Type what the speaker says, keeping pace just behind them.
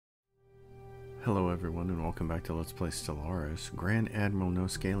Hello everyone and welcome back to Let's Play Stellaris. Grand Admiral No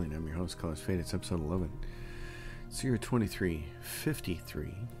Scaling. I'm your host, Colors Fate. It's episode 11. It's year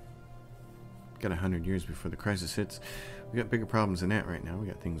 2353. Got 100 years before the crisis hits. We got bigger problems than that right now. We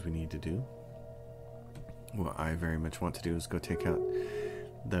got things we need to do. What I very much want to do is go take out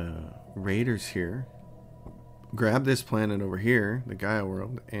the raiders here. Grab this planet over here, the Gaia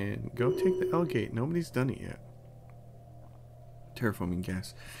world, and go take the L gate. Nobody's done it yet. Terraforming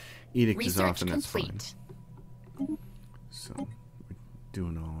gas. Edict Research is off and that's complete. fine. So, we're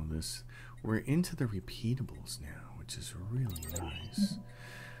doing all of this. We're into the repeatables now, which is really nice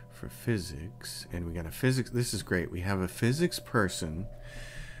for physics. And we got a physics, this is great. We have a physics person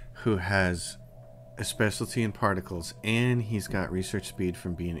who has a specialty in particles and he's got research speed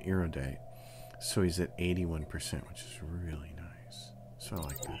from being erudite. So he's at 81%, which is really nice. So I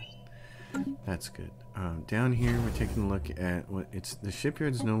like that. That's good. Down here, we're taking a look at what it's. The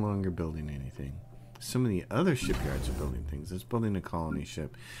shipyard's no longer building anything. Some of the other shipyards are building things. It's building a colony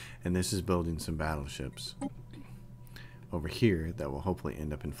ship, and this is building some battleships over here that will hopefully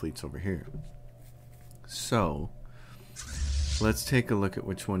end up in fleets over here. So, let's take a look at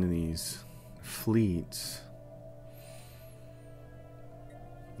which one of these fleets.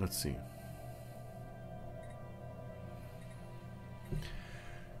 Let's see.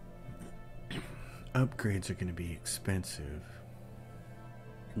 Upgrades are going to be expensive.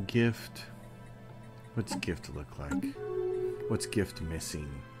 Gift. What's gift look like? What's gift missing?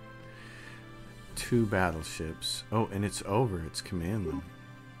 2 battleships. Oh, and it's over. It's command limit.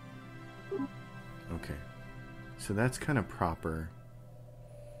 Okay. So that's kind of proper.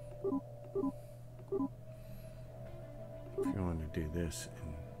 If you want to do this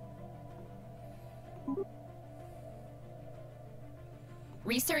and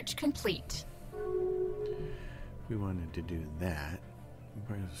Research complete. we wanted to do that.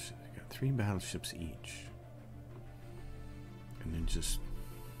 We got 3 battleships each. And then just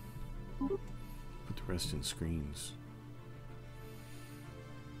put the rest in screens.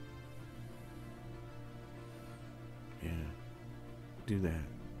 Yeah. Do that.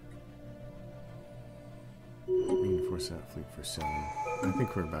 Reinforce that fleet for selling. I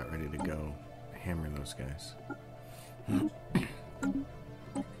think we're about ready to go. Hammer those guys.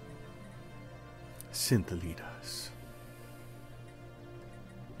 Synthelitas.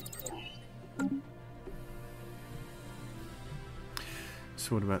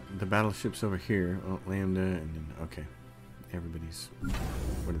 So what about the battleships over here? Oh, Lambda and then, okay. Everybody's,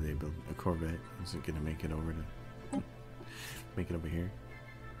 what are they building? A Corvette. Is it going to make it over to, make it over here?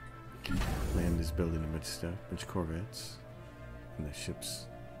 Lambda's building a bunch of stuff, a bunch of Corvettes. And the ships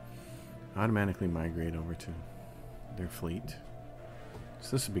automatically migrate over to their fleet.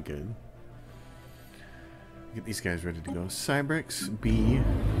 So this will be good. Get these guys ready to go. Cybrex B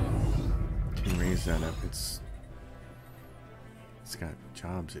can raise that up. It's got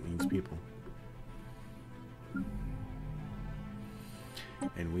jobs. It needs people,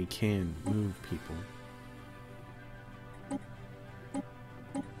 and we can move people.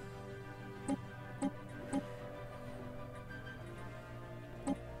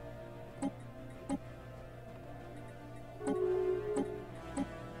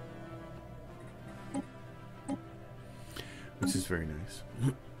 Which is very nice.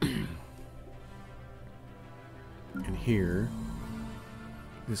 And here,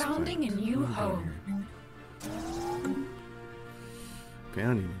 this Founding a new home.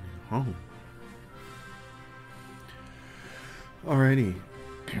 Founding a new home. Alrighty.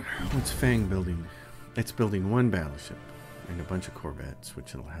 What's Fang building? It's building 1 battleship and a bunch of Corvettes,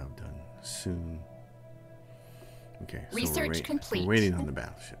 which it'll have done soon. Okay, so Research complete. we're waiting on the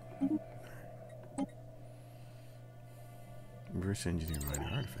battleship. Reverse engineer minor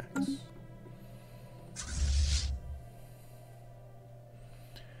artifacts.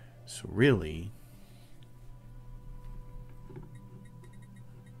 So really,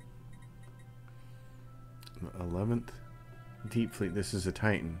 the 11th Deep Fleet. This is a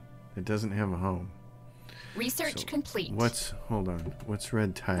Titan. It doesn't have a home. Research complete. Hold on. What's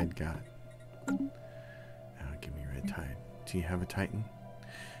Red Tide got? Give me Red Tide. Do you have a Titan?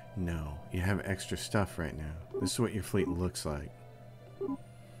 No, you have extra stuff right now. This is what your fleet looks like. You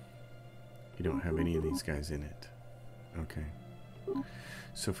don't have any of these guys in it. Okay.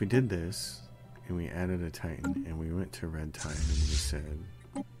 So if we did this, and we added a Titan, and we went to Red Tide, and we said,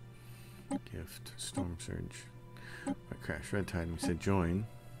 gift, Storm Surge, crash, Red Tide, and we said join,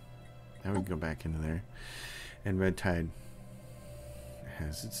 that would go back into there. And Red Tide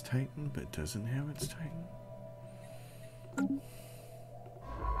has its Titan, but doesn't have its Titan.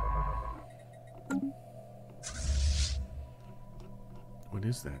 What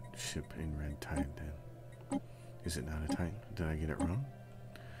is that ship in red tide then? Is it not a Titan? Did I get it wrong?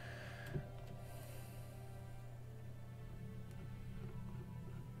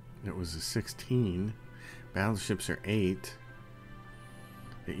 It was a 16. Battleships are 8.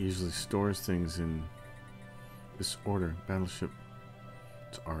 It usually stores things in this order. Battleship.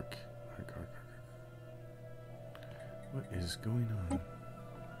 It's arc. Arc. What is going on?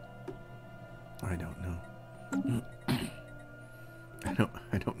 I don't know.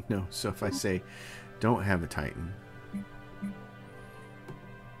 I don't know. So if I say don't have a Titan,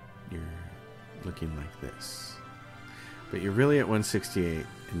 you're looking like this. But you're really at 168,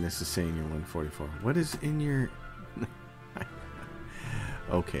 and this is saying you're 144. What is in your...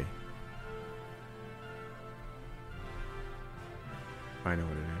 Okay. I know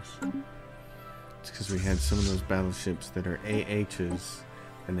what it is. It's because we had some of those battleships that are AHs,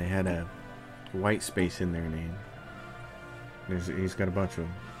 and they had a white space in their name. He's got a bunch of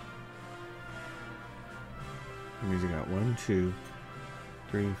them. That means he got 1, 2,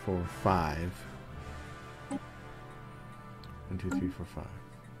 3, 4, 5. 1, 2, 3, 4,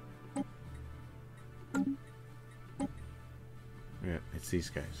 5. Yeah, it's these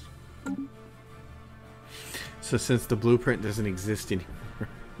guys. So since the blueprint doesn't exist anymore,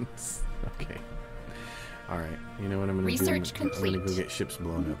 okay. All right. You know what I'm going to do? Research complete. I'm going to go get ships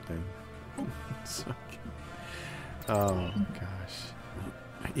blown up then. So, oh gosh,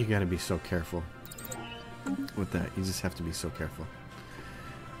 you got to be so careful with that. You just have to be so careful.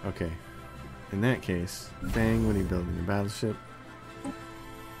 Okay. In that case, Fang, what are you building? A battleship?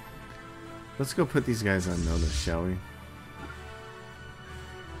 Let's go put these guys on notice, shall we?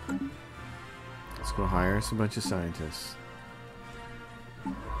 Let's go hire us a bunch of scientists.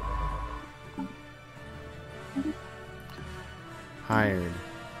 Hired.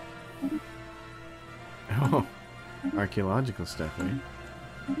 Oh, archaeological stuff,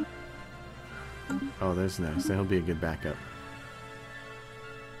 eh? Oh, that's nice. That'll be a good backup.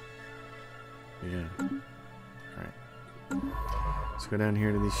 Yeah. Alright. Let's go down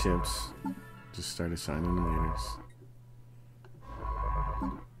here to these ships. Just start assigning the leaders.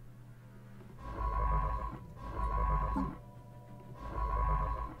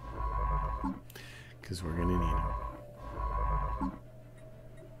 Because we're going to need them.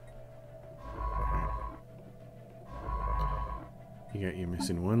 You're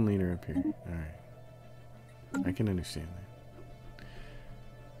missing one leader up here. Alright. I can understand that.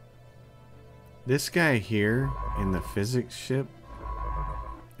 This guy here in the physics ship,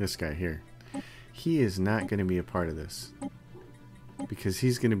 this guy here, he is not going to be a part of this. Because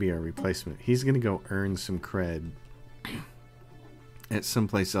he's going to be our replacement. He's going to go earn some cred at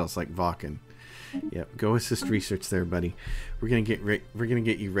someplace else like Vulcan. Yep, go assist research there, buddy. We're gonna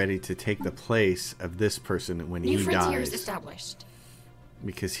get you ready to take the place of this person when he dies. New frontiers established.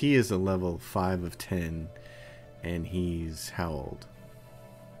 Because he is a level 5 of 10, and he's how old?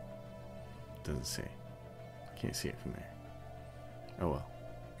 Doesn't say. Can't see it from there. Oh well.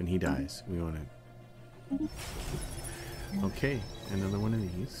 When he dies, we want to. Okay, another one of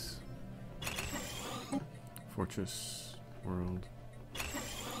these. Fortress, world.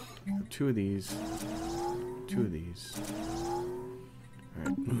 2 of these. 2 of these.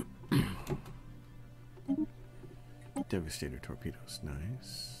 Alright. Devastator torpedoes.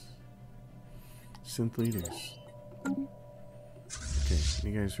 Nice. Synth leaders. Okay,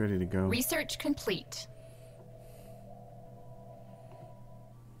 you guys ready to go? Research complete.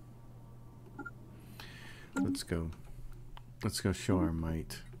 Let's go. Let's go show our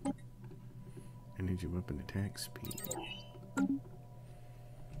might. Energy weapon attack speed.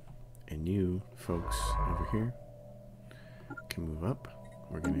 And you folks over here can move up.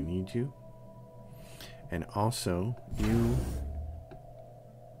 We're going to need you. And also, you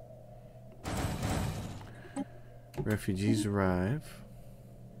refugees arrive.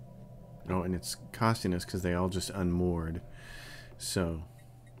 Oh, and it's costing us because they all just unmoored. So,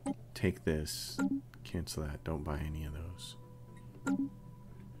 take this. Cancel that. Don't buy any of those.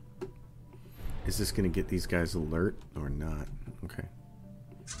 Is this going to get these guys alert or not? Okay.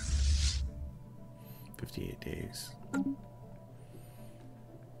 58 days.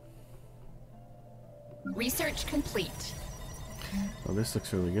 Research complete. Oh, this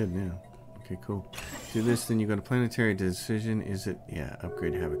looks really good now. Okay, cool. Do this, then you go to planetary decision. Is it? Yeah,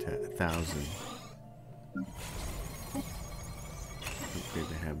 upgrade habitat. 1,000. Upgrade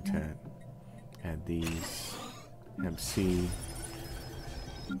the habitat. Add these. Hab C.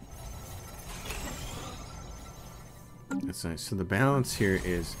 That's nice. So the balance here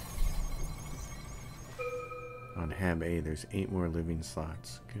is on Hab A, there's 8 more living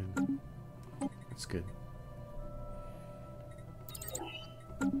slots. Good. That's good.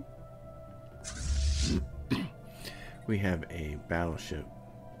 We have a battleship,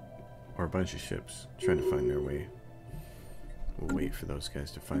 or a bunch of ships, trying to find their way. We'll wait for those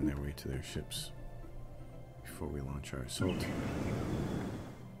guys to find their way to their ships before we launch our assault.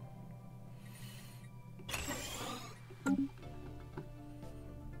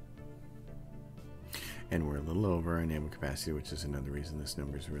 And we're a little over our naval capacity, which is another reason this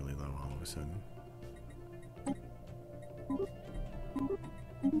number is really low all of a sudden.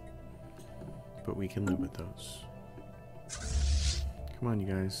 But we can live with those. Come on, you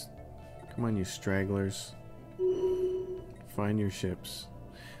guys. Come on, you stragglers. Find your ships.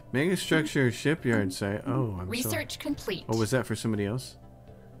 Megastructure shipyard site. Oh, I'm Research complete. Oh, was that for somebody else?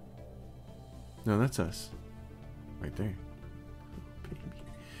 No, that's us. Right there.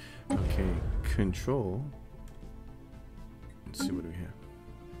 Baby. Okay, control. Let's see what do we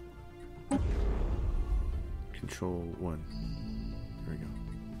have. Control 1. There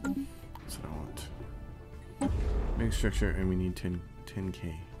we go. That's what I want. Megastructure, and we need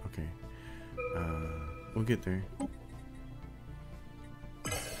 10K. Okay. We'll get there.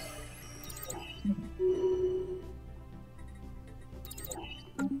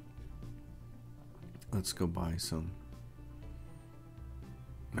 Let's go buy some.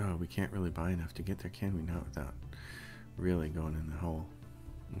 Oh, we can't really buy enough to get there, can we? Not without really going in the hole.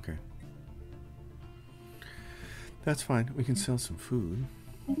 Okay. That's fine. We can sell some food.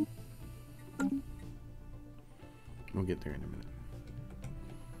 We'll get there in a minute.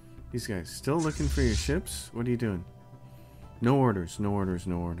 These guys still looking for your ships? What are you doing? No orders, no orders,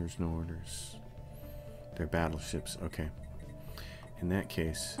 no orders, no orders. They're battleships. Okay. In that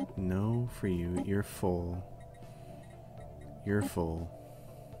case, no for you. You're full. You're full.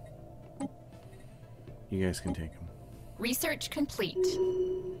 You guys can take them. Research complete.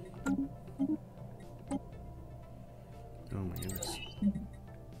 Oh my goodness.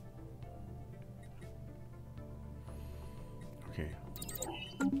 Okay.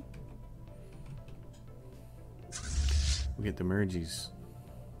 We'll get the mergies.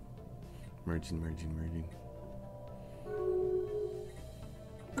 Merging.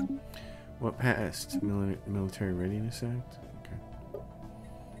 What passed? Military Readiness Act? Okay.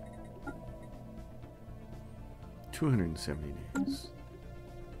 270 days.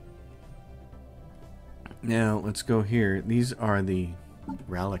 Now, let's go here. These are the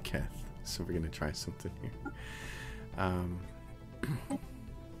Relics. So we're going to try something here.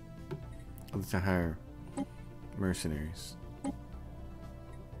 Let's hire mercenaries.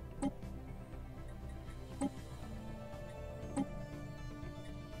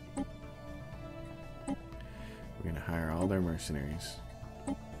 We're going to hire all their mercenaries.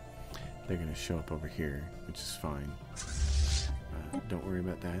 They're going to show up over here, which is fine. Don't worry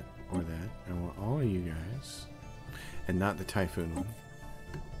about that or that. I want all of you guys, and not the Typhoon one.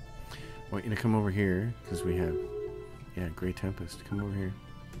 I want you to come over here, because we have, yeah, Grey Tempest. Come over here.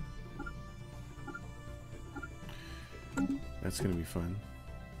 That's going to be fun.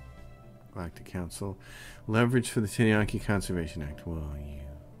 Galactic Council. Leverage for the Tinianki Conservation Act. Well, you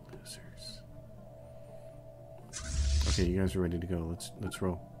losers. Okay, you guys are ready to go. Let's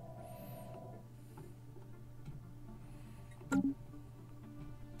roll.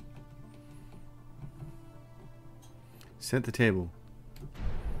 Set the table.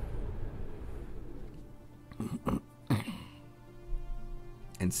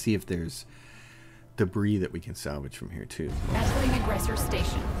 And see if there's debris that we can salvage from here too. Battling aggressor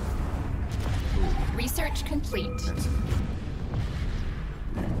station. Research complete. That's it.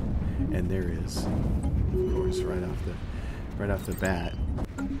 There. And there is, of course, right off the bat.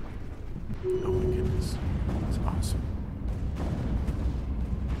 Oh my goodness, it's awesome.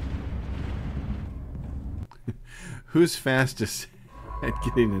 Who's fastest at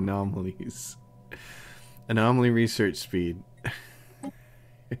getting anomalies? Anomaly research speed.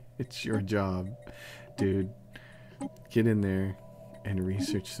 It's your job, dude. Get in there and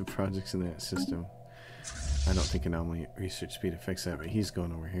research the projects in that system. I don't think anomaly research speed affects that, but he's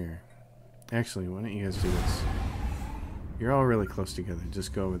going over here. Actually, why don't you guys do this? You're all really close together.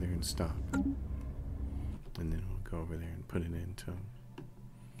 Just go over there and stop. And then we'll go over there and put it into them.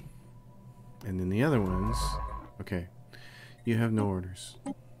 And then the other ones... Okay. You have no orders.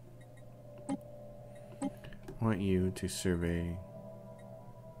 I want you to survey...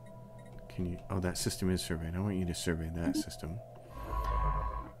 Can you... Oh, that system is surveyed. I want you to survey that system.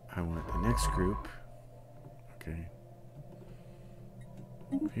 I want the next group... Okay.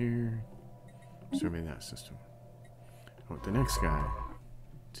 Over here. Survey that system. I want the next guy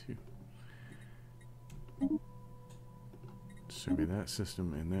to survey that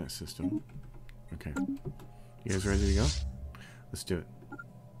system and that system. Okay. You guys ready to go? Let's do it.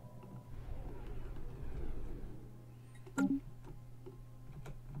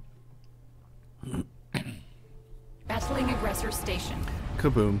 Station.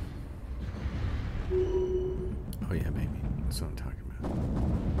 Kaboom. Oh yeah, baby. That's what I'm talking about.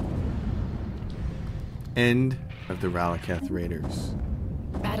 End of the Relicath Raiders.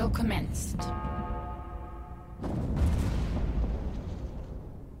 Battle commenced.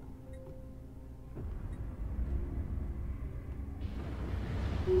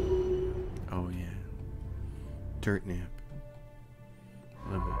 Oh yeah. Dirt nap.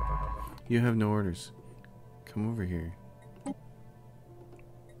 Love it. You have no orders. Come over here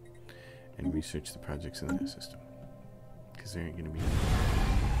and research the projects in that system. Because there ain't gonna be any.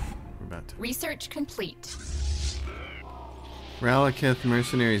 We're about to. Research complete. Relicath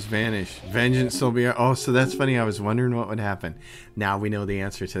mercenaries vanish. Vengeance will be. Oh, so that's funny. I was wondering what would happen. Now we know the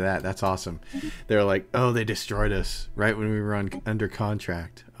answer to that. That's awesome. They're like, oh, they destroyed us right when we were under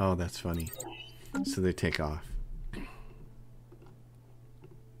contract. Oh, that's funny. So they take off.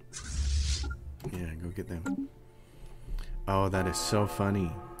 Yeah, go get them. Oh, that is so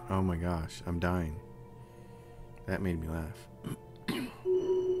funny. Oh my gosh, I'm dying. That made me laugh.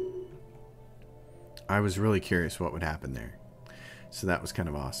 I was really curious what would happen there. So that was kind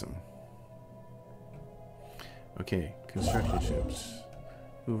of awesome. Okay, construction ships.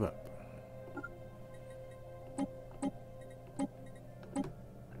 Move up.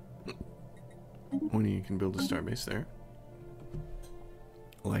 One of you can build a starbase there.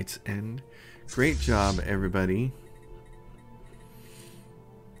 Lights end. Great job, everybody.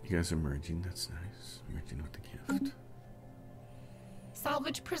 You guys are merging. That's nice. Merging with the gift.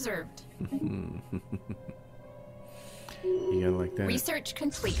 Salvage preserved. You gotta like that. Research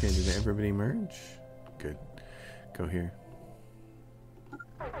complete. Okay, did everybody merge? Good. Go here.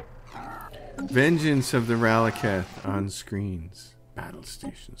 Vengeance of the Relicath on screens. Battle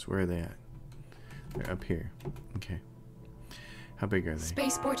stations. Where are they at? They're up here. Okay. How big are they?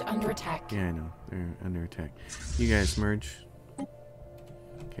 Spaceport under attack. Yeah, I know. They're under attack. You guys merge.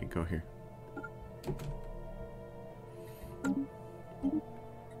 Okay, go here.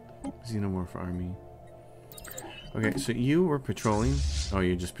 Xenomorph army. Okay, so you were patrolling. Oh,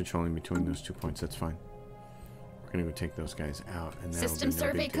 you're just patrolling between those 2 points. That's fine. We're gonna go take those guys out, and that'll System be no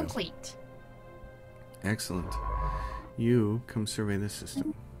survey big deal. complete. Excellent. You come survey this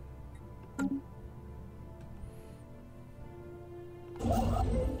system.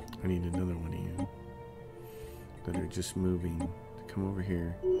 I need another one of you that are just moving to come over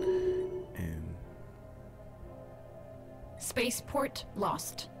here and Spaceport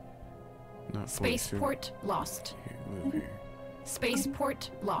lost. not fully survey. Spaceport lost. Here, move here. Spaceport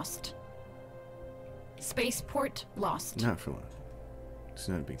lost. Spaceport lost. Not for long. It's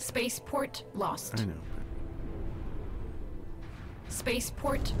not a big deal. Spaceport lost. I know.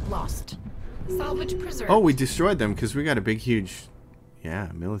 Spaceport lost. Salvage preserved. Oh, we destroyed them because we got a big, huge, yeah,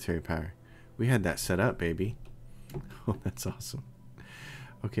 military power. We had that set up, baby. Oh, that's awesome.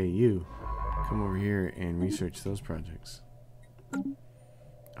 Okay, you come over here and research those projects.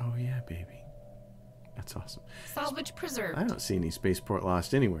 Oh yeah, baby. That's awesome. Salvage preserved. I don't see any spaceport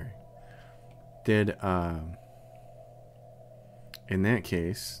lost anywhere. Did in that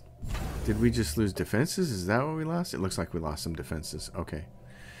case, did we just lose defenses? Is that what we lost? It looks like we lost some defenses. Okay.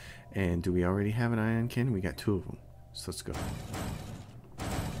 And do we already have an ion cannon? We got 2 of them. So let's go.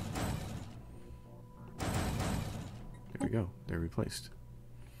 There we go. They're replaced.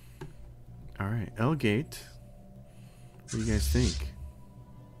 Alright, L-Gate. What do you guys think?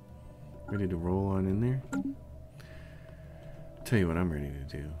 Ready to roll on in there? Tell you what I'm ready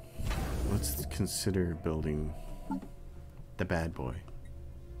to do. Let's consider building the bad boy.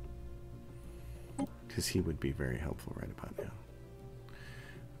 Because he would be very helpful right about now.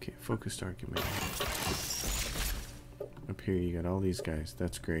 Okay, focused argument. Up here you got all these guys.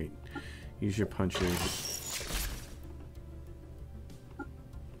 That's great. Use your punchers.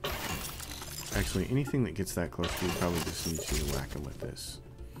 Actually, anything that gets that close to you probably just needs you to whack them with this.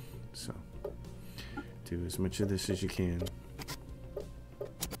 So, do as much of this as you can.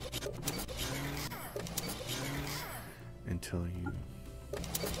 Until you...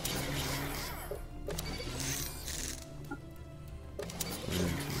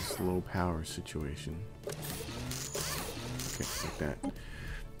 into this low power situation. Okay, like that.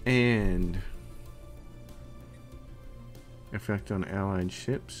 And effect on allied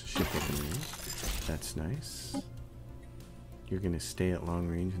ships, ship weaponry. That's nice. You're gonna stay at long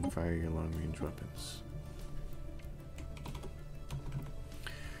range and fire your long range weapons.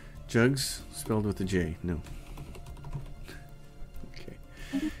 Jugs, spelled with a J. No. Okay.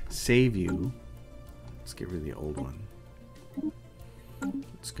 Save you. Let's get rid of the old one.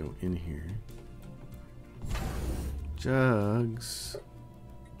 Let's go in here. Jugs.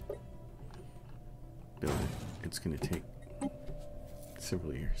 Build it. It's gonna take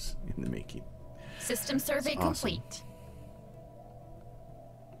several years in the making. System survey That's awesome. complete.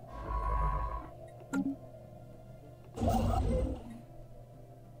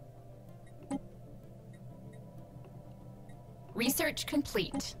 Research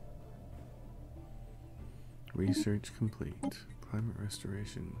complete. Research complete. Climate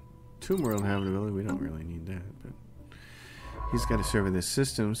restoration. Tomb world habitability. We don't really need that, but he's got to survey this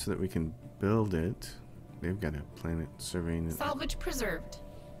system so that we can build it. They've got a planet surveying it. Salvage preserved.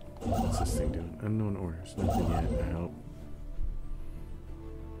 What's this thing doing? Unknown orders. Nothing yet. I hope.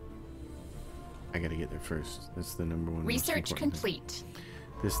 I gotta get there first. That's the number one. Research complete. Thing.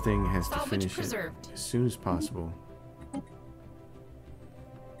 This thing has Salvage to finish preserved. it as soon as possible.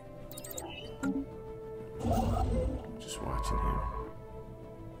 Just watching him.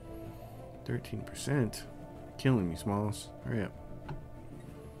 13%. Killing me, Smalls. Hurry up.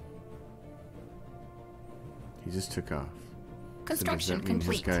 He just took off. Construction so does that mean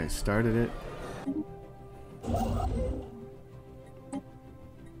complete. His guy started it?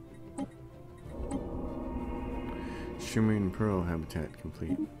 Shimmering Pearl habitat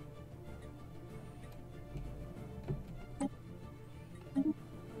complete.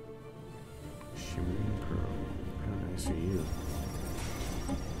 Shimmering Pearl. How nice are you?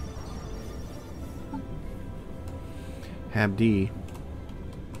 Habd.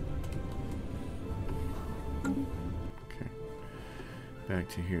 Okay. Back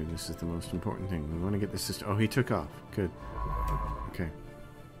to here. This is the most important thing. We want to get the system. Oh, he took off. Good. Okay.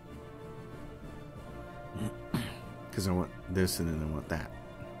 Because I want this and then I want that.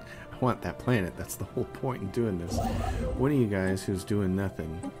 I want that planet. That's the whole point in doing this. One of you guys who's doing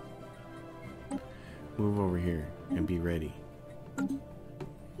nothing, move over here and be ready.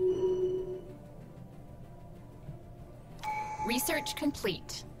 Research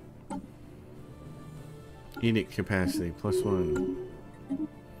complete. Edict capacity +1.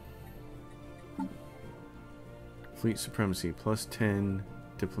 Fleet supremacy +10.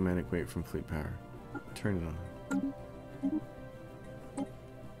 Diplomatic weight from fleet power. Turn it on.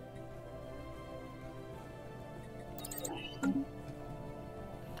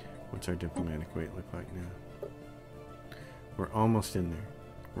 What's our diplomatic weight look like now? We're almost in there.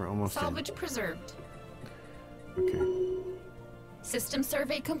 We're almost Salvage preserved. Okay. System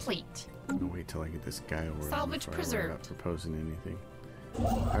survey complete. I'm gonna wait till I get this guy over Salvage before I worry about preserved. proposing anything.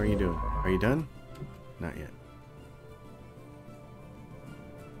 How are you doing? Are you done? Not yet.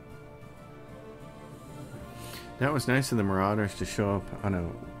 That was nice of the Marauders to show up on a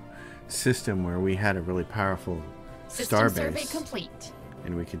system where we had a really powerful System starbase, survey complete.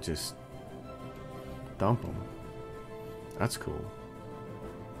 and we could just dump them. That's cool.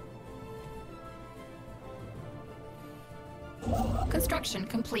 Construction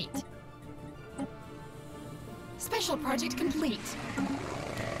complete. Special project complete.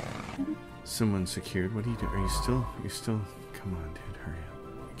 Someone secured. What are you doing? Are you still? You're still? Come on, dude. Hurry up.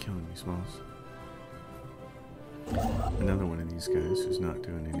 You're killing me, Smalls. Another one of these guys who's not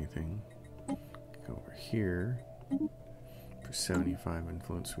doing anything. Go over here. For 75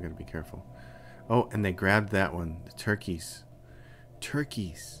 influence, we gotta be careful. Oh, and they grabbed that one. The turkeys.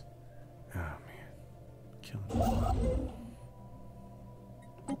 Turkeys. Oh, man. Killing me.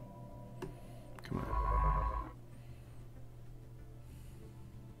 Come on.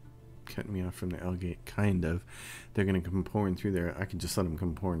 Cutting me off from the L gate, kind of. They're gonna come pouring through there. I can just let them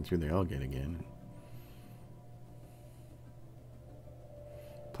come pouring through the L gate again.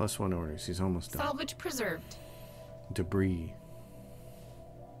 +1 orders. He's almost done. Salvage preserved. Debris.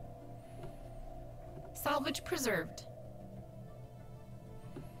 Salvage preserved.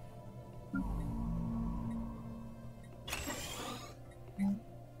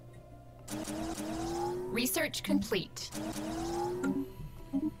 Research complete.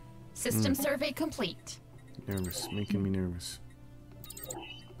 System survey complete. Nervous. Making me nervous.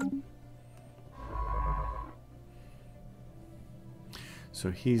 So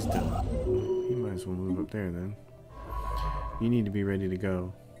he's done. He might as well move up there then. You need to be ready to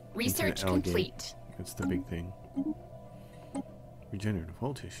go. Research into the L gate. complete. That's the big thing. Regenerative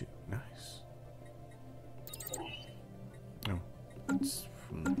hull tissue. Nice. Oh, it's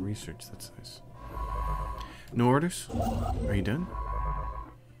from the research. That's nice. No orders? Are you done?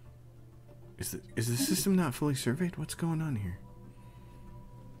 Is the system not fully surveyed? What's going on here?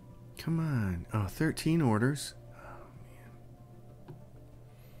 Come on. Oh, 13 orders. Oh,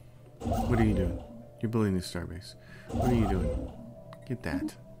 man. What are you doing? You're building this starbase. What are you doing? Get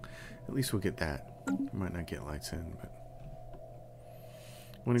that. At least we'll get that. We might not get lights in, but...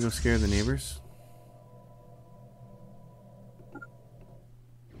 Want to go scare the neighbors?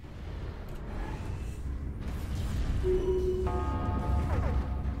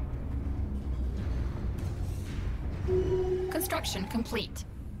 complete.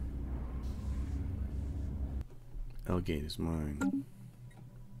 Elgate is mine.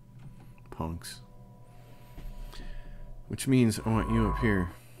 Punks. Which means I want you up here.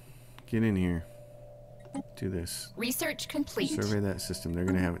 Get in here. Do this. Research complete. Survey that system. They're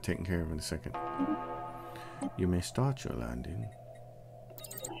going to have it taken care of in a second. You may start your landing.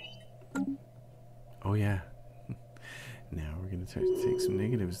 Oh, yeah. Now we're going to take some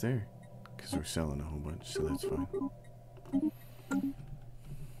negatives there. Because we're selling a whole bunch, so that's fine.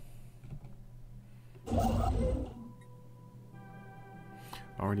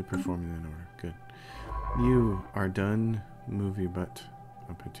 Already performing in order. Good. You are done. Move your butt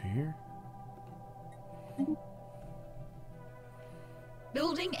up into here.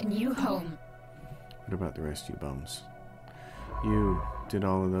 Building a new home. What about the rest of you bums? You did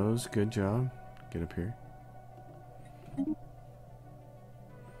all of those. Good job. Get up here.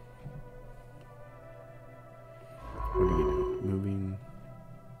 What are you doing? Moving.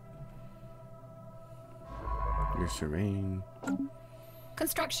 You're surveying.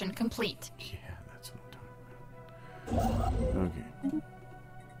 Construction complete. Yeah, that's what I'm talking about.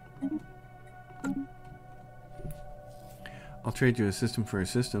 Okay. I'll trade you a system for a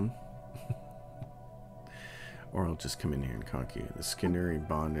system. Or I'll just come in here and conquer you. The Skinneri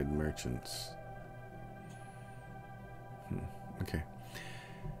bonded merchants. Okay.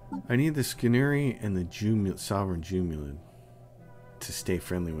 I need the Skinneri and the Sovereign Jumulid to stay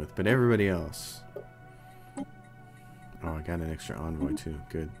friendly with, but everybody else. Oh, I got an extra envoy too.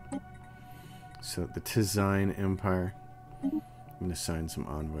 Good. So the Tizine Empire. I'm going to assign some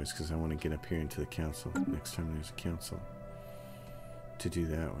envoys because I want to get up here into the council next time there's a council to do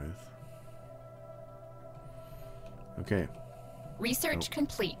that with. Okay. Research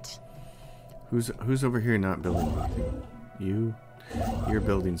complete. Who's over here not building anything? You're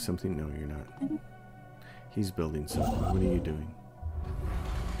building something? No, you're not. He's building something. What are you doing?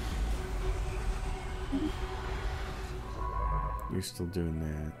 You're still doing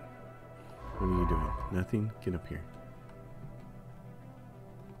that. What are you doing? Nothing? Get up here.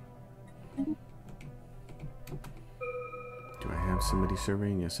 Do I have somebody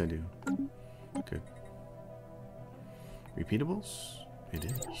surveying? Yes, I do. Good. Repeatables? It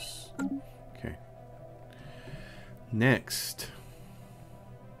is. Okay. Next.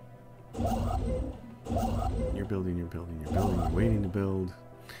 You're building, you're building, you're building, you're waiting to build.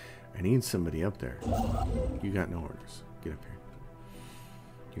 I need somebody up there. You got no orders. Get up here.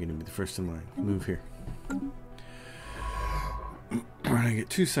 You're going to be the first in line. Move here. When I get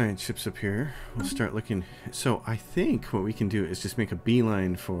 2 science ships up here, we'll start looking. So I think what we can do is just make a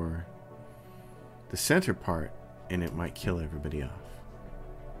beeline for the center part, and it might kill everybody off.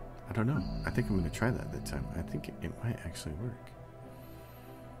 I don't know. I think I'm going to try that time. I think it might actually work.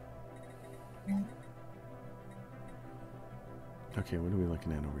 Okay, what are we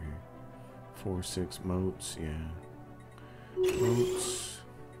looking at over here? 4, 6 motes, yeah. Motes,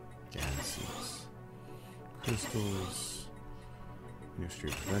 gases, crystals, Ministry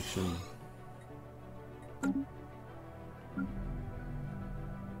of Production.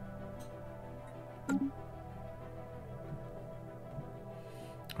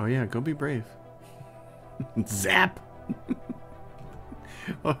 Oh yeah, go be brave. Zap!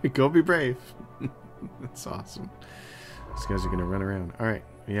 Oh, go be brave. That's awesome. These guys are going to run around. Alright,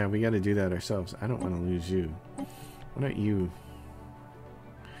 yeah, we got to do that ourselves. I don't want to lose you. Why don't you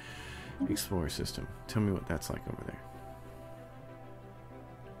explore a system? Tell me what that's like over there.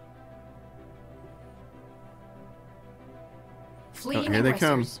 Fleeing oh, here they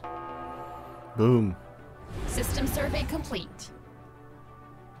come. Boom. System survey complete.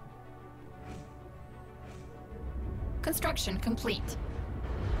 Construction complete.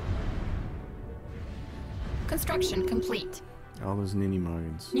 Construction complete. All those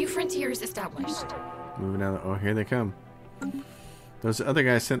ninny-moggins. New frontiers established. Moving out. Oh, here they come. Those other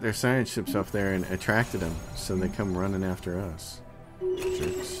guys sent their science ships up there and attracted them, so they come running after us.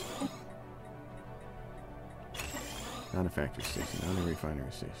 Jerks. Not a factory station, not a refinery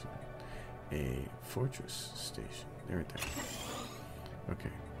station. A fortress station. They're right there.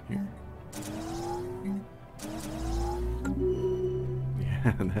 Okay, here.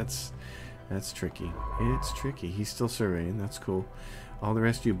 Yeah, that's tricky. It's tricky. He's still surveying. That's cool. All the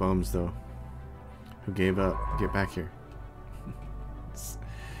rest of you bums, though, who gave up, get back here.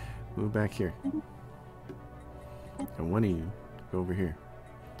 Move back here. And one of you, go over here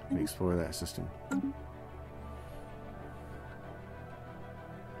and explore that system.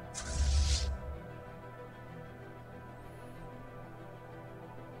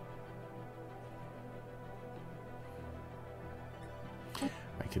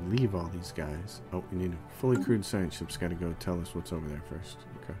 I could leave all these guys. Oh, we need a fully crewed science ship's got to go tell us what's over there first.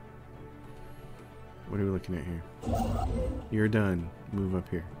 Okay. What are we looking at here? You're done. Move up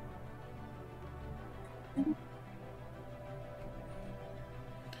here.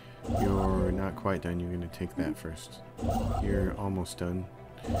 You're not quite done. You're going to take that first. You're almost done.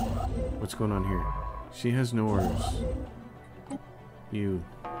 What's going on here? She has no orders. You.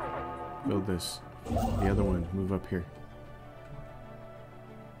 Build this. The other one. Move up here.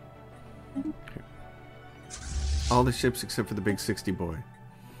 Okay. All the ships except for the big 60 boy.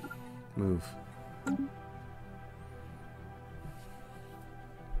 Move.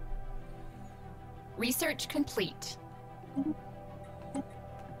 Research complete.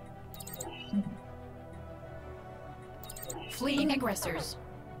 Fleeing aggressors.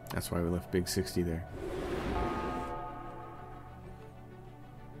 That's why we left big 60 there.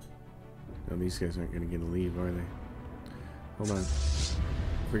 Oh, these guys aren't going to get a leave, are they? Hold on.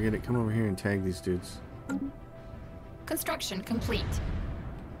 Forget it. Come over here and tag these dudes. Construction complete.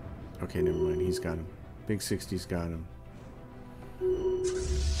 Okay, never mind. He's got him. Big 60's got him.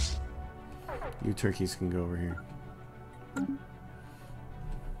 You turkeys can go over here.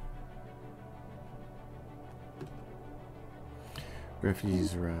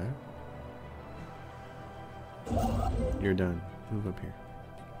 Refugees arrive. You're done. Move up here.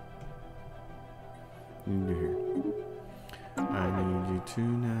 You're here. I need you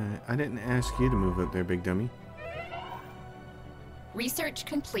tonight. I didn't ask you to move up there, big dummy. Research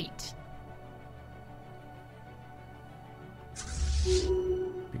complete.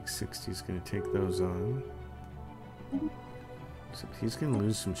 Big 60's going to take those on. Except he's going to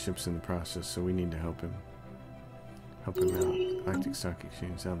lose some ships in the process, so we need to help him. Help him out. Galactic Stock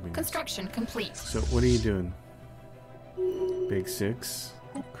Exchange, that'll be nice. Construction complete. So, what are you doing? Big 6.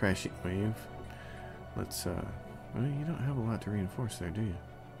 Crashing wave. Let's, well, you don't have a lot to reinforce there, do you?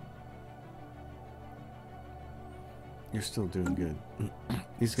 You're still doing good.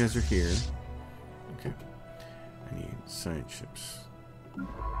 These guys are here. Okay. I need science ships.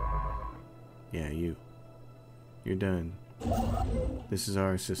 Yeah, you. You're done. This is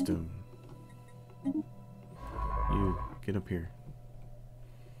our system. You, get up here.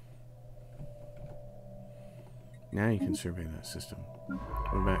 Now you can survey that system.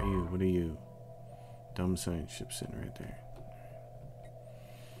 What about you? What are you? Dumb science ship sitting right there.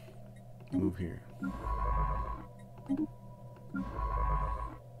 Move here.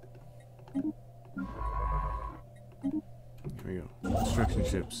 Here we go. Construction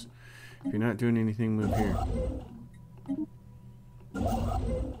ships. If you're not doing anything, move here.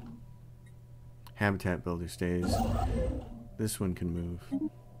 Habitat builder stays. This one can move.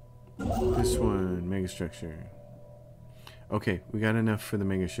 This one, megastructure. Okay, we got enough for the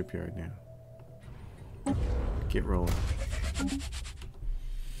mega shipyard now. Get rolling.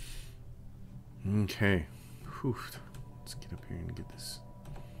 Okay. Whew. Let's get up here and get this.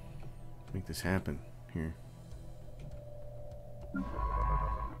 Make this happen here.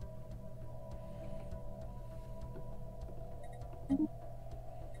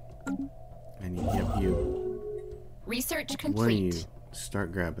 I need, yep, you. Research complete. One of you.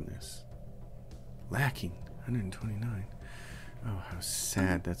 Start grabbing this. Lacking 129. Oh, how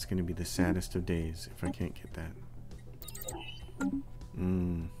sad. That's going to be the saddest of days if I can't get that.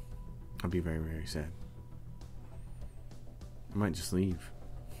 I'll be very, very sad. I might just leave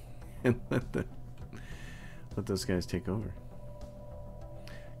and let those guys take over.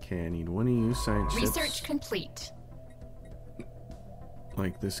 Okay, I need one of you science ships. Research complete.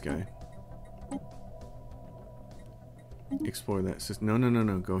 Like this guy. Explore that system. No, no, no,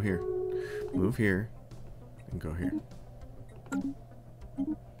 no. Go here. Move here. And go here.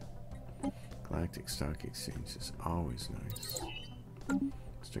 Galactic Stock Exchange is always nice.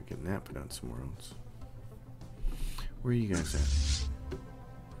 Start getting that put on some worlds. Where are you guys at?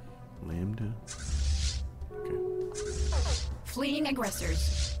 Lambda? Okay. Fleeing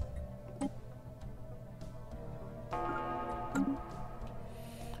aggressors.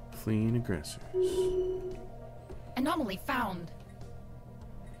 Fleeing aggressors. Anomaly found.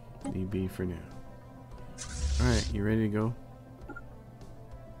 DB for now. Alright, you ready to go?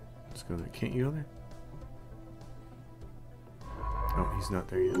 Let's go there. Can't you go there? Oh, he's not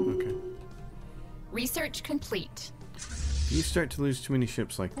there yet. Okay. Research complete. If you start to lose too many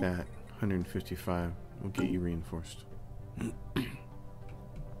ships like that, 155, we'll get you reinforced.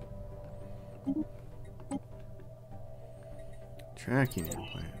 Tracking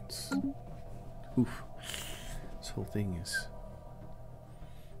implants. Oof. This whole thing is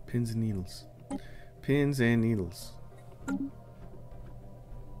pins and needles. Pins and needles.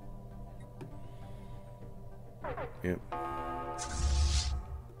 Yep.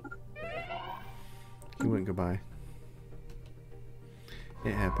 He went goodbye.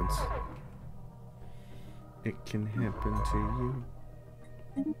 It happens. It can happen to you.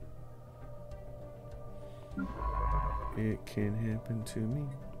 It can happen to me.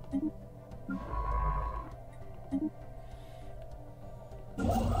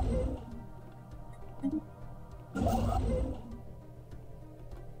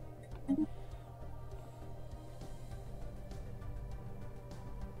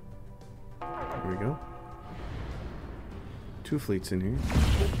 Here we go. 2 fleets in here.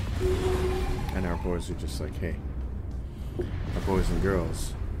 And our boys are just like, hey, our boys and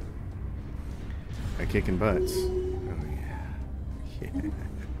girls are kicking butts. Oh yeah. Yeah.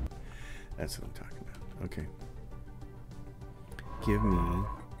 That's what I'm talking about. Okay. Give me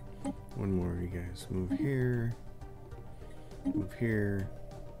one more of you guys. Move here. Move here.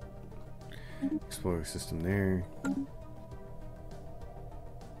 Explorer system there.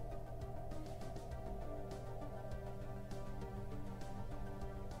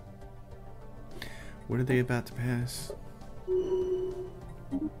 What are they about to pass?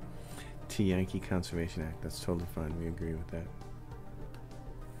 Yankee Conservation Act. That's totally fine. We agree with that.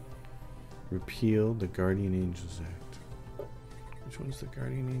 Repeal the Guardian Angels Act. Which one's the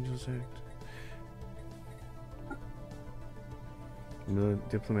Guardian Angels Act?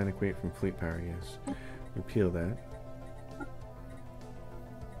 Diplomatic weight from fleet power, yes. Repeal that.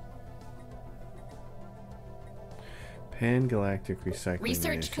 Pan-Galactic Recycling Research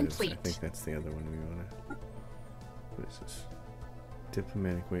Initiatives. complete. I think that's the other one we want to... What is this?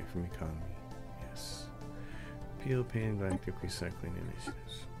 Diplomatic weight from economy. Yes. Repeal Pan-Galactic Recycling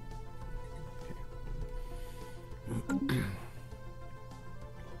Initiatives. Okay.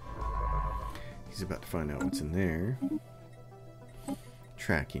 He's about to find out what's in there.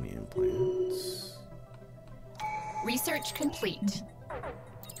 Tracking implants. Research complete.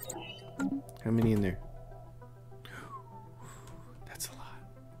 How many in there? That's a lot.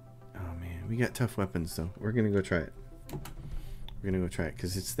 Oh man, we got tough weapons though. We're gonna go try it. We're gonna go try it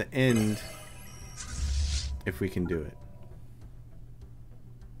because it's the end if we can do it.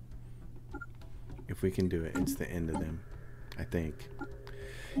 If we can do it, it's the end of them, I think.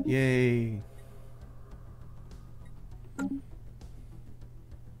 Yay!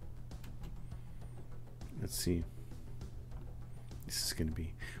 Let's see. This is gonna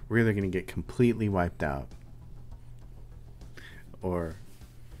be... We're either gonna get completely wiped out or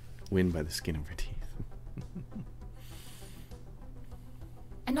win by the skin of our teeth.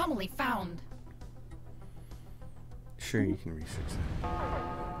 Anomaly found. Sure, you can research that.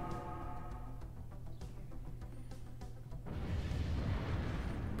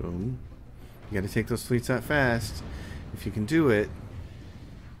 Boom. You gotta take those fleets out fast. If you can do it.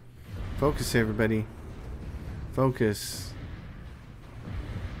 Focus, everybody. Focus.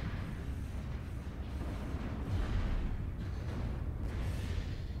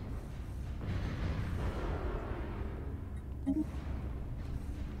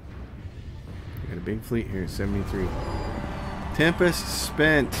 Got a big fleet here, 73. Tempest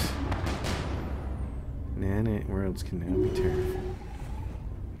spent. Nana worlds can now be terrified.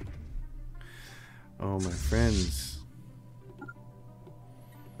 Oh, my friends.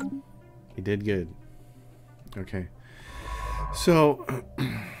 He did good. Okay. So,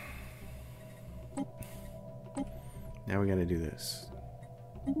 now we gotta do this.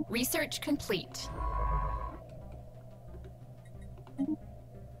 Research complete.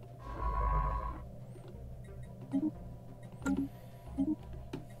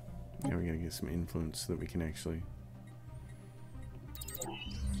 Now we gotta get some influence so that we can actually...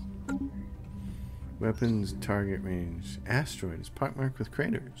 Weapons target range. Asteroid is pockmarked with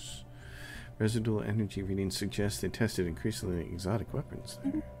craters. Residual energy readings suggest they tested increasingly exotic weapons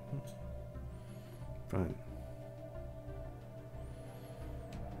there. Fun.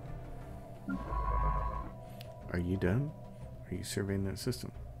 Are you done? Are you surveying that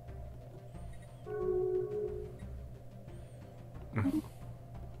system?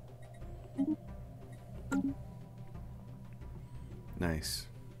 Nice.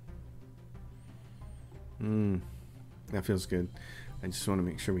 That feels good. I just want to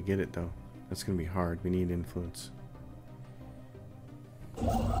make sure we get it though. That's going to be hard. We need influence.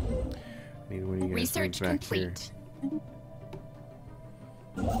 Need one of you guys Research back complete.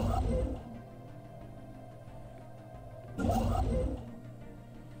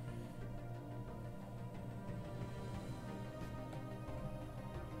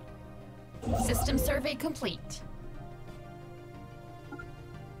 System survey complete.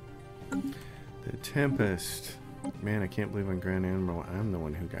 The Tempest. Man, I can't believe on Grand Admiral I'm the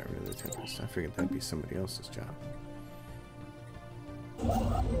one who got rid of the Tempest. I figured that'd be somebody else's job.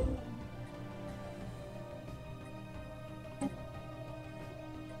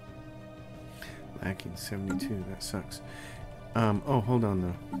 Lacking 72. That sucks. Oh, hold on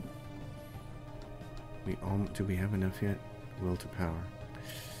though. Do we have enough yet? Will to power.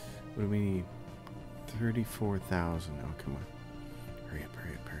 What do we need? 34,000. Oh, come on. Hurry up,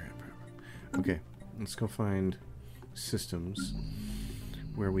 hurry up, hurry up, hurry up. Okay, let's go find systems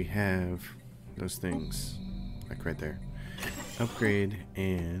where we have those things. Like right there. Upgrade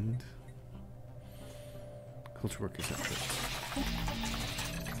and culture workers outfit.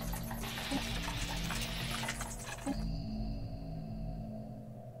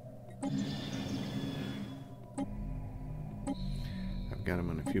 I've got them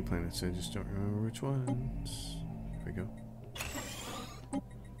on a few planets, I just don't remember which ones. Here we go.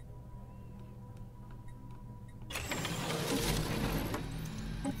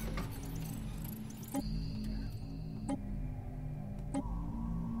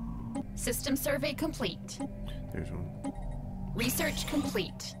 System survey complete. There's one. Research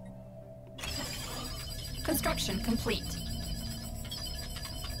complete. Construction complete.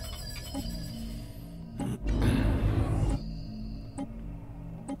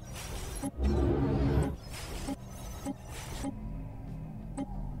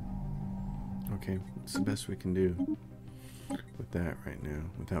 Okay, it's the best we can do with that right now,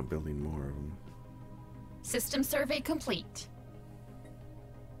 without building more of them. System survey complete.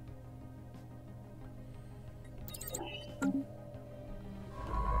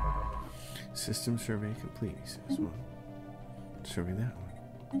 System survey complete, he says. Well, survey that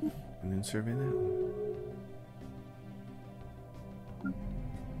one. And then survey that one.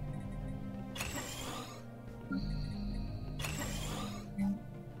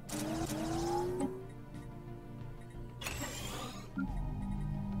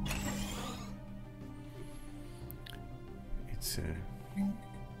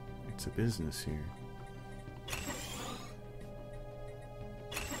 It's a business here.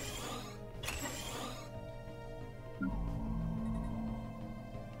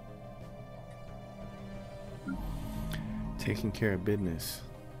 Taking care of business.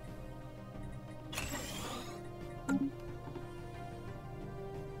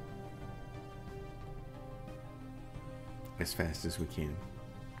 As fast as we can.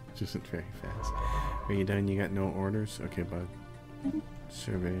 Which isn't very fast. Are you done? You got no orders? Okay, bud.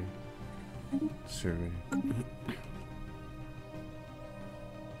 Survey. Survey.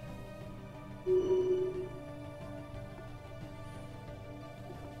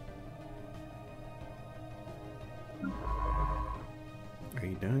 Are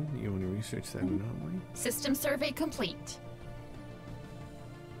you done? You want to research that anomaly? System survey complete.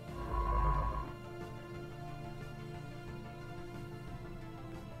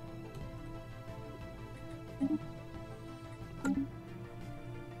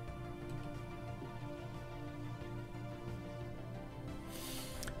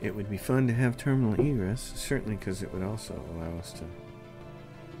 It would be fun to have terminal egress, certainly, because it would also allow us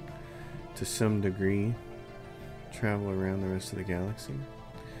to some degree, travel around the rest of the galaxy.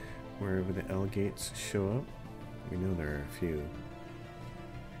 Wherever the L gates show up, we know there are a few.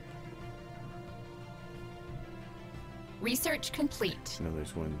 Research complete. I know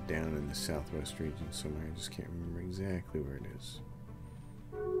there's one down in the southwest region somewhere. I just can't remember exactly where it is.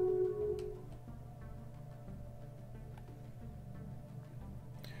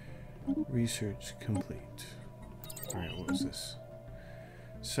 Research complete. Alright, what was this?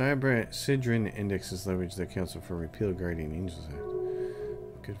 Sidrin indexes leverage the Council for Repeal Guardian Angels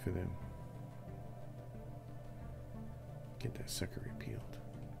Act. Good for them. Get that sucker repealed.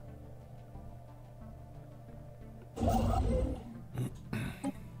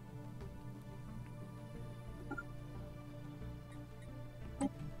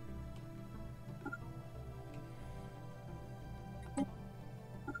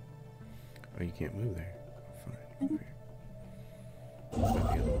 Oh, you can't move there. Fine. Okay. What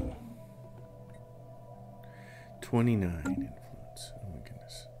about the other one? 29 influence. Oh my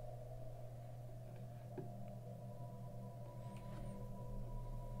goodness.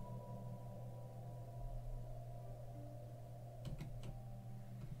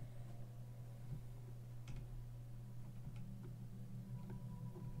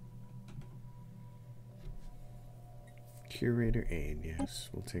 Curator aid, yes,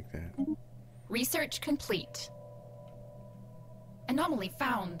 we'll take that. Research complete. Anomaly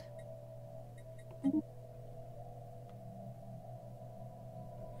found.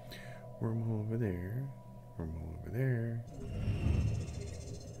 Wormhole over there. Wormhole over there.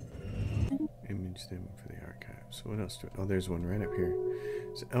 Image them for the archives. What else do we... Oh, there's one right up here.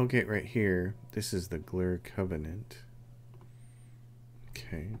 So L gate right here. This is the Glur Covenant.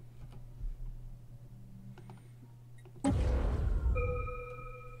 Okay.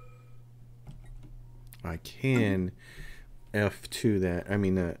 I can F2 that. I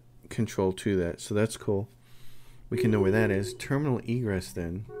mean, Control 2 that. So that's cool. We can know where that is. Terminal egress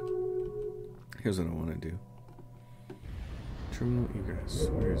then. Here's what I want to do. Terminal egress.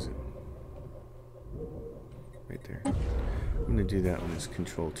 Where is it? Right there. I'm going to do that one as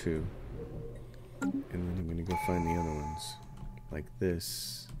Control 2. And then I'm going to go find the other ones. Like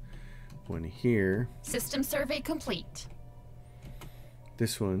this one here. System survey complete.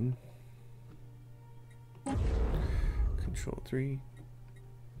 This one. Control 3.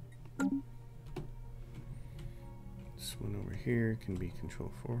 This one over here can be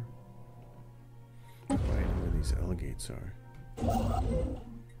Control 4. I know where these alligates are.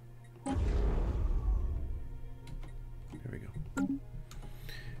 There we go.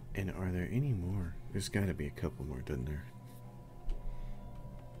 And are there any more? There's got to be a couple more, doesn't there?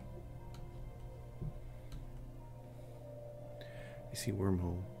 I see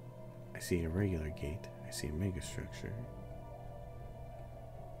wormhole. I see a regular gate. I see a mega structure.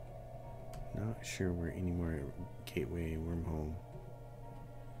 Not sure where any more gateway wormhole.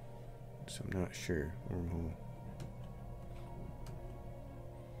 So I'm not sure. Wormhole.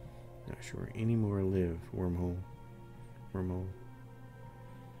 Not sure where any more live. Wormhole. Wormhole.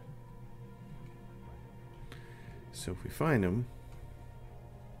 So if we find them,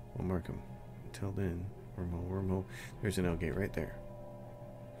 we'll mark them. Until then, wormhole, wormhole. There's an L gate right there.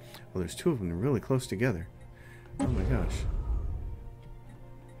 Well, there's two of them. They're really close together. Oh my gosh.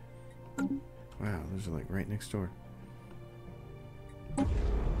 Wow, those are like right next door.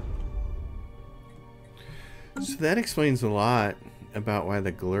 So that explains a lot about why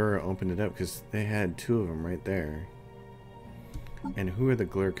the Glur opened it up, because they had two of them right there. And who are the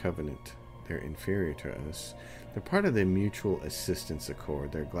Glur Covenant? They're inferior to us. They're part of the Mutual Assistance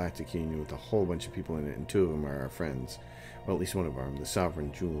Accord. They're a galactic union with a whole bunch of people in it, and two of them are our friends. Well, at least one of them, the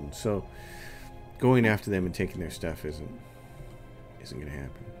Sovereign Jewel. So going after them and taking their stuff isn't going to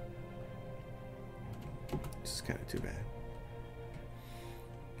happen. This is kind of too bad.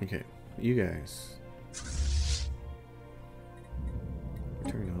 Okay, you guys.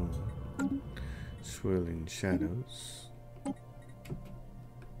 Turn on swirling shadows.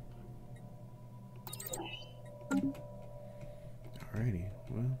 Alrighty,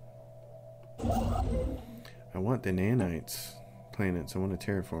 well, I want the nanites planets. I want to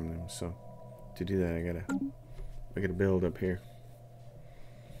terraform them. So to do that, I gotta build up here,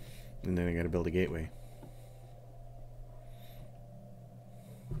 and then I gotta build a gateway.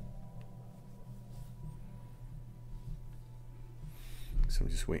 So I'm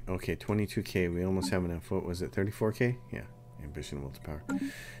just waiting. Okay, 22k. We almost have enough. What was it? 34k? Yeah. Ambition, will to power.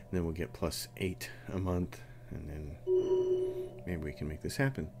 And then we'll get +8 a month, and then maybe we can make this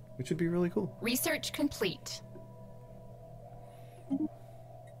happen, which would be really cool. Research complete.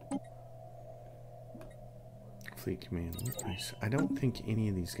 Fleet command. Nice. I don't think any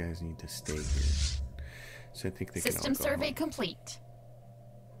of these guys need to stay here, so I think they can all go System survey home. complete.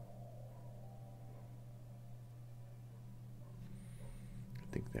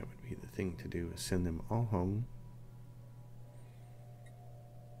 I think that would be the thing to do, is send them all home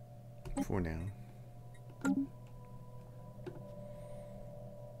for now.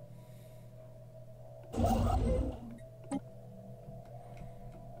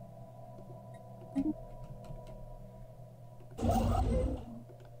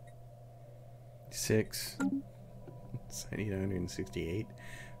 Six. I need 168.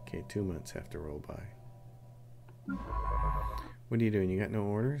 Okay, 2 months have to roll by. What are you doing? You got no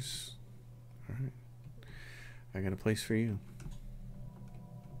orders? Alright. I got a place for you.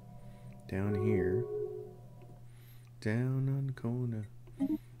 Down here. Down on the corner.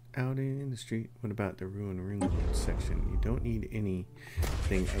 Out in the street. What about the Ruin Ring section? You don't need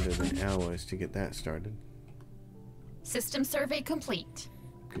anything other than alloys to get that started. System survey complete.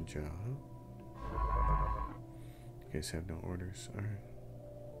 Good job. You guys have no orders. Alright.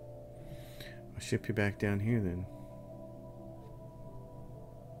 I'll ship you back down here then.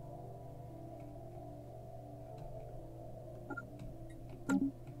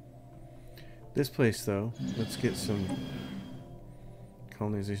 This place, though, let's get some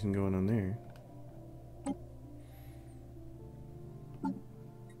colonization going on there.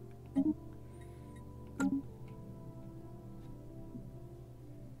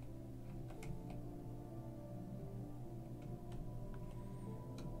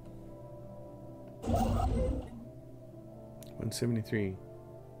 $173.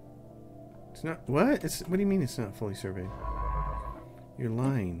 It's not. What? It's. What do you mean it's not fully surveyed? You're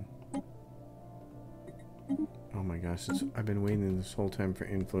lying. Oh my gosh, I've been waiting this whole time for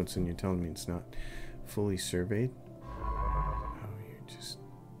influence, and you're telling me it's not fully surveyed? Oh, you're just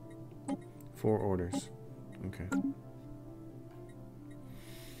 4 orders. Okay.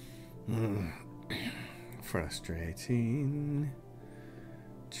 Frustrating.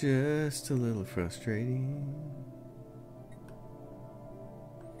 Just a little frustrating.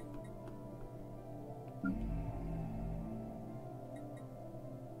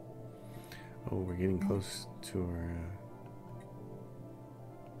 Oh, we're getting close to our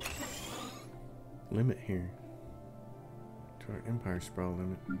limit here. To our Empire Sprawl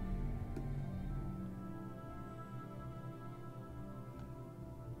limit.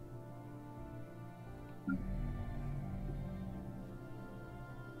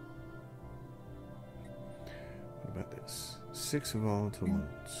 What about this? 6 volatile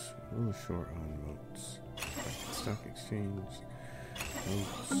votes. A little short on votes. Stock exchange.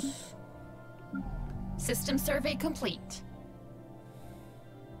 Votes. System survey complete.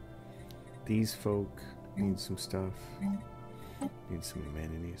 These folk need some stuff. Need some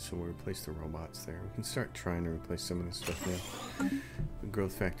amenities, so we'll replace the robots there. We can start trying to replace some of this stuff now. The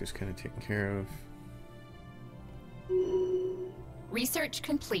growth factor's kind of taken care of. Research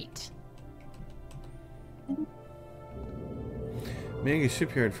complete. Mega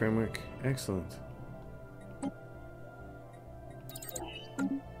shipyard framework. Excellent.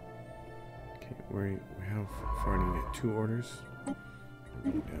 Okay, how far do you get? 2 orders? We're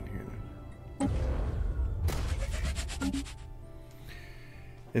going down here then.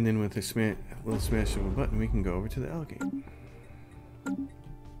 And then with a little smash of a button, we can go over to the Algate.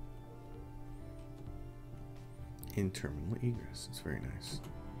 In terminal egress. It's very nice.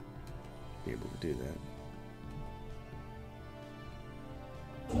 Be able to do that.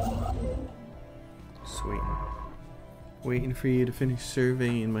 Just waiting for you to finish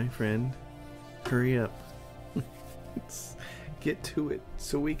surveying, my friend. Hurry up. Let's get to it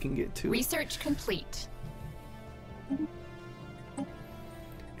so we can get to it. Research complete.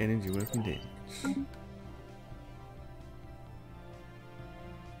 Energy weapon damage.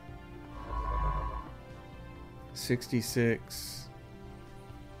 $66.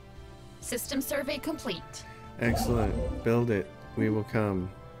 System survey complete. Excellent. Build it. We will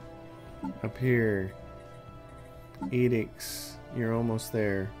come. Up here. Edicts. You're almost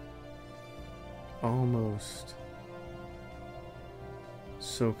there. Almost.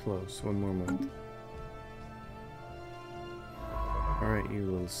 So close. 1 more month. Alright, you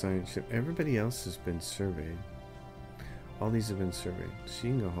little science ship. Everybody else has been surveyed. All these have been surveyed. So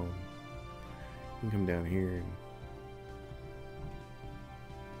you can go home. You can come down here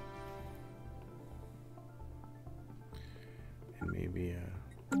and maybe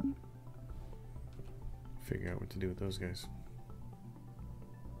figure out what to do with those guys.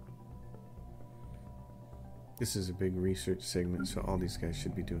 This is a big research segment, so all these guys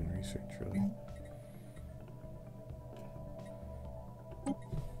should be doing research, really.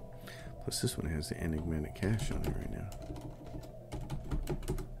 Plus this one has the enigmatic cache on it right now.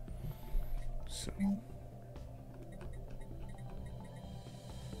 So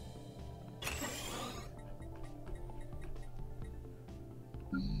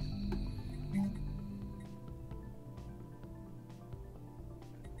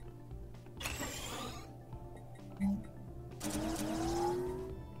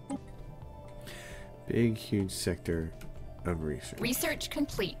big, huge sector of research. Research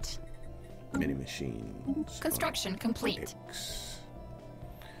complete. Many machines. Construction complete.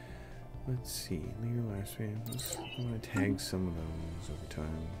 Let's see. Legal lifespan. I'm going to tag some of those over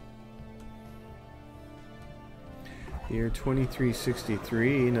time. Year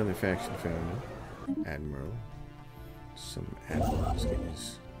 2363. Another faction found. Admiral. Some Admirals getting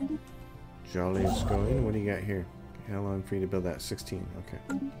his jollies going. What do you got here? How long for you to build that? 16. Okay.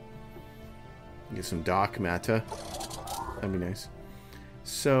 Get some dock mata. That'd be nice.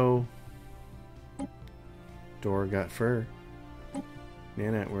 So, Door got fur.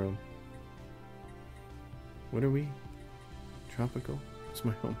 Nanite world. What are we? Tropical? What's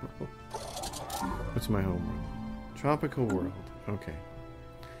my home world? What's my home world? Tropical world. Okay.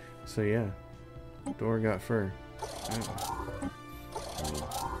 So yeah. Door got fur.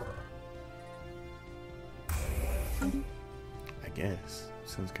 I guess.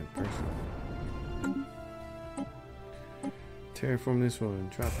 Sounds kind of personal. Terraform this one.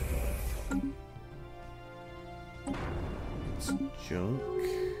 Tropical. It's junk.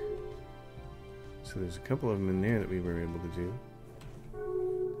 So there's a couple of them in there that we were able to do.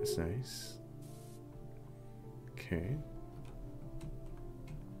 That's nice. Okay.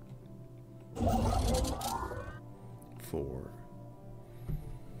 Four.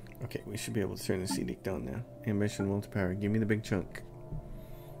 Okay, we should be able to turn this edict on now. Ambition, will to power. Give me the big chunk.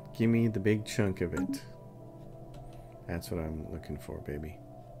 Give me the big chunk of it. That's what I'm looking for, baby.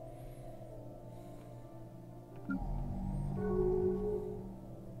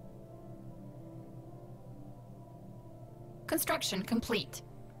 Construction complete.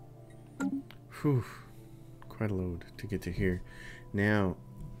 Whew. Quite a load to get to here. Now,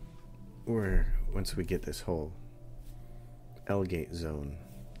 once we get this whole L-gate zone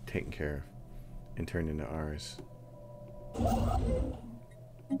taken care of and turned into ours,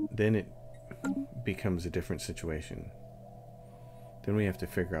 then it becomes a different situation. Then we have to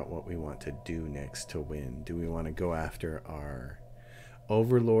figure out what we want to do next to win. Do we want to go after our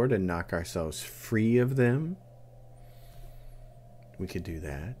overlord and knock ourselves free of them? We could do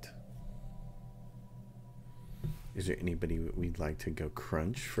that. Is there anybody we'd like to go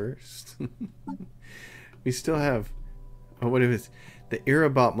crunch first? We still have... Oh, what if it's... The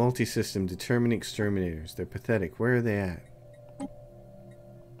Irabot multi-system determined exterminators. They're pathetic. Where are they at?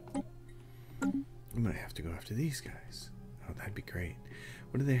 We might have to go after these guys. Oh, that'd be great.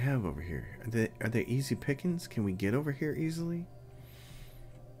 What do they have over here? Are they easy pickings? Can we get over here easily?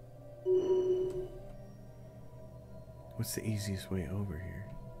 What's the easiest way over here?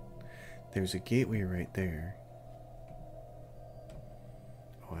 There's a gateway right there.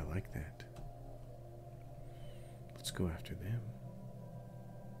 Oh, I like that. Let's go after them.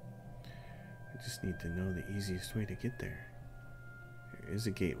 I just need to know the easiest way to get there. There is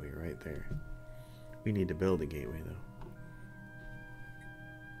a gateway right there. We need to build a gateway, though.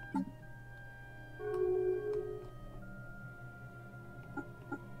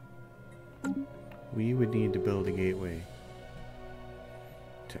 We would need to build a gateway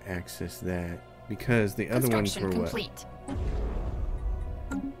to access that, because the other ones were complete.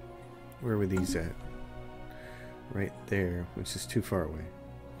 what? Where were these at? Right there, which is too far away.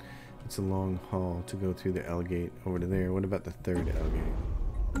 It's a long haul to go through the L gate over to there. What about the third L gate?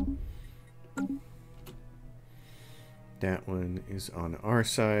 That one is on our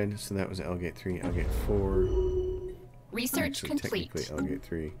side, so that was L gate 3, L gate 4. Research complete. Technically L gate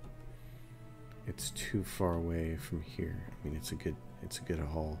 3. It's too far away from here. I mean, it's a good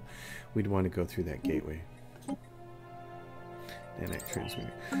haul. We'd want to go through that gateway. Nanite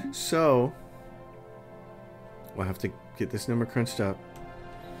transmitter. So we'll have to get this number crunched up,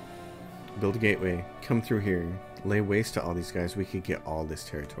 build a gateway, come through here, lay waste to all these guys. We could get all this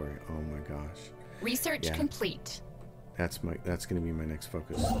territory. Oh my gosh. Research complete. That's going to be my next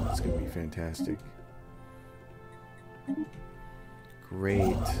focus. It's going to be fantastic.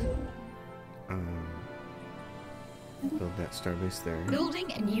 Great. Build that starbase there.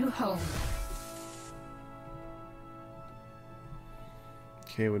 Building a new home.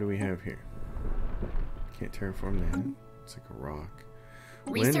 Okay, what do we have here? Can't terraform that. It's like a rock.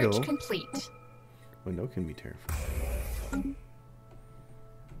 Research complete. Window can be terraformed.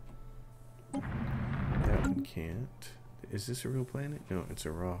 That one can't. Is this a real planet? No, it's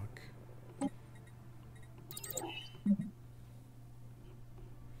a rock.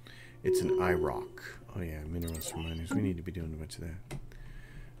 It's an iRock. Oh yeah, minerals for miners. We need to be doing a bunch of that.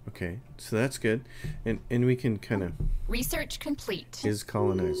 Okay, so that's good. And we can kind of... Research complete. Is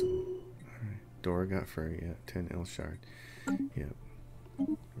colonizable. Alright, Dora got fur. Yeah, 10 L shard. Yep.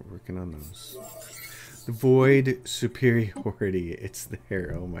 We're working on those. The void superiority. It's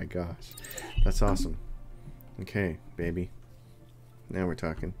there. Oh my gosh. That's awesome. Okay, baby. Now we're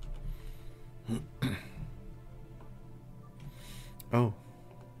talking. Oh.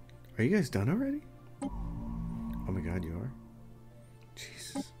 Are you guys done already? Oh my god, you are?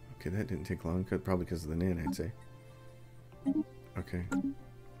 Jesus. Okay, that didn't take long. Probably because of the nan, I'd say. Okay.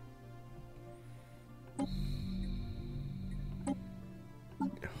 Oh,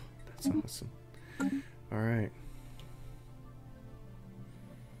 that's awesome. Alright.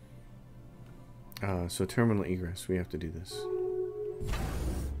 So terminal egress. We have to do this.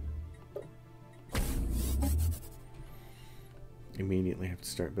 Immediately have to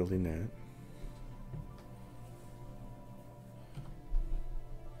start building that.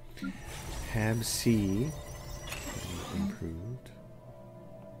 Hab C improved.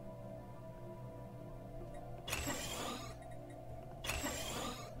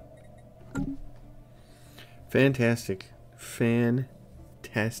 Fantastic. Fantastic.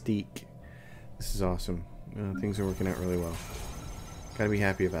 This is awesome. Things are working out really well. Gotta be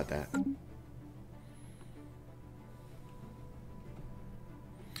happy about that.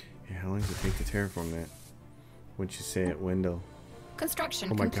 Yeah, how long does it take to terraform that? What'd you say at Wendell? Construction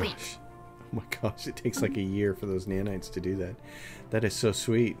complete. complete. Oh my gosh, it takes like a year for those nanites to do that. That is so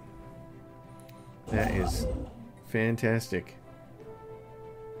sweet. That is fantastic.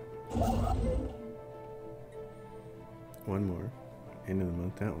 One more. End of the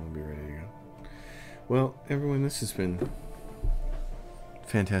month, that one will be ready to go. Well, everyone, this has been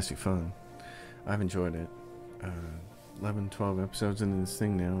fantastic fun. I've enjoyed it. 11, 12 episodes into this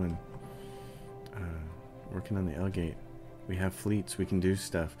thing now, and working on the L-Gate. We have fleets. We can do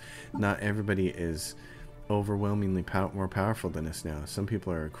stuff. Not everybody is overwhelmingly more powerful than us now. Some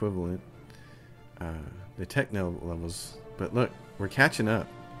people are equivalent. The techno levels. But look, we're catching up.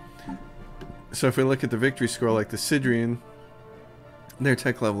 So if we look at the victory score, like the Sidrian, their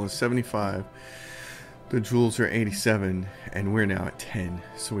tech level is 75. The Jewels are 87, and we're now at 10.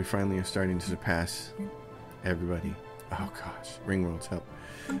 So we finally are starting to surpass everybody. Oh gosh, Ringworlds help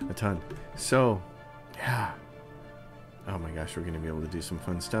a ton. So, yeah. Oh my gosh, we're going to be able to do some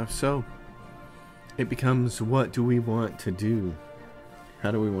fun stuff. So, it becomes, what do we want to do? How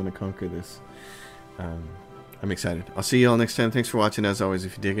do we want to conquer this? I'm excited. I'll see you all next time. Thanks for watching. As always,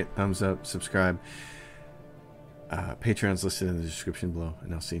 if you dig it, thumbs up, subscribe. Patreon's listed in the description below,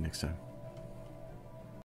 and I'll see you next time.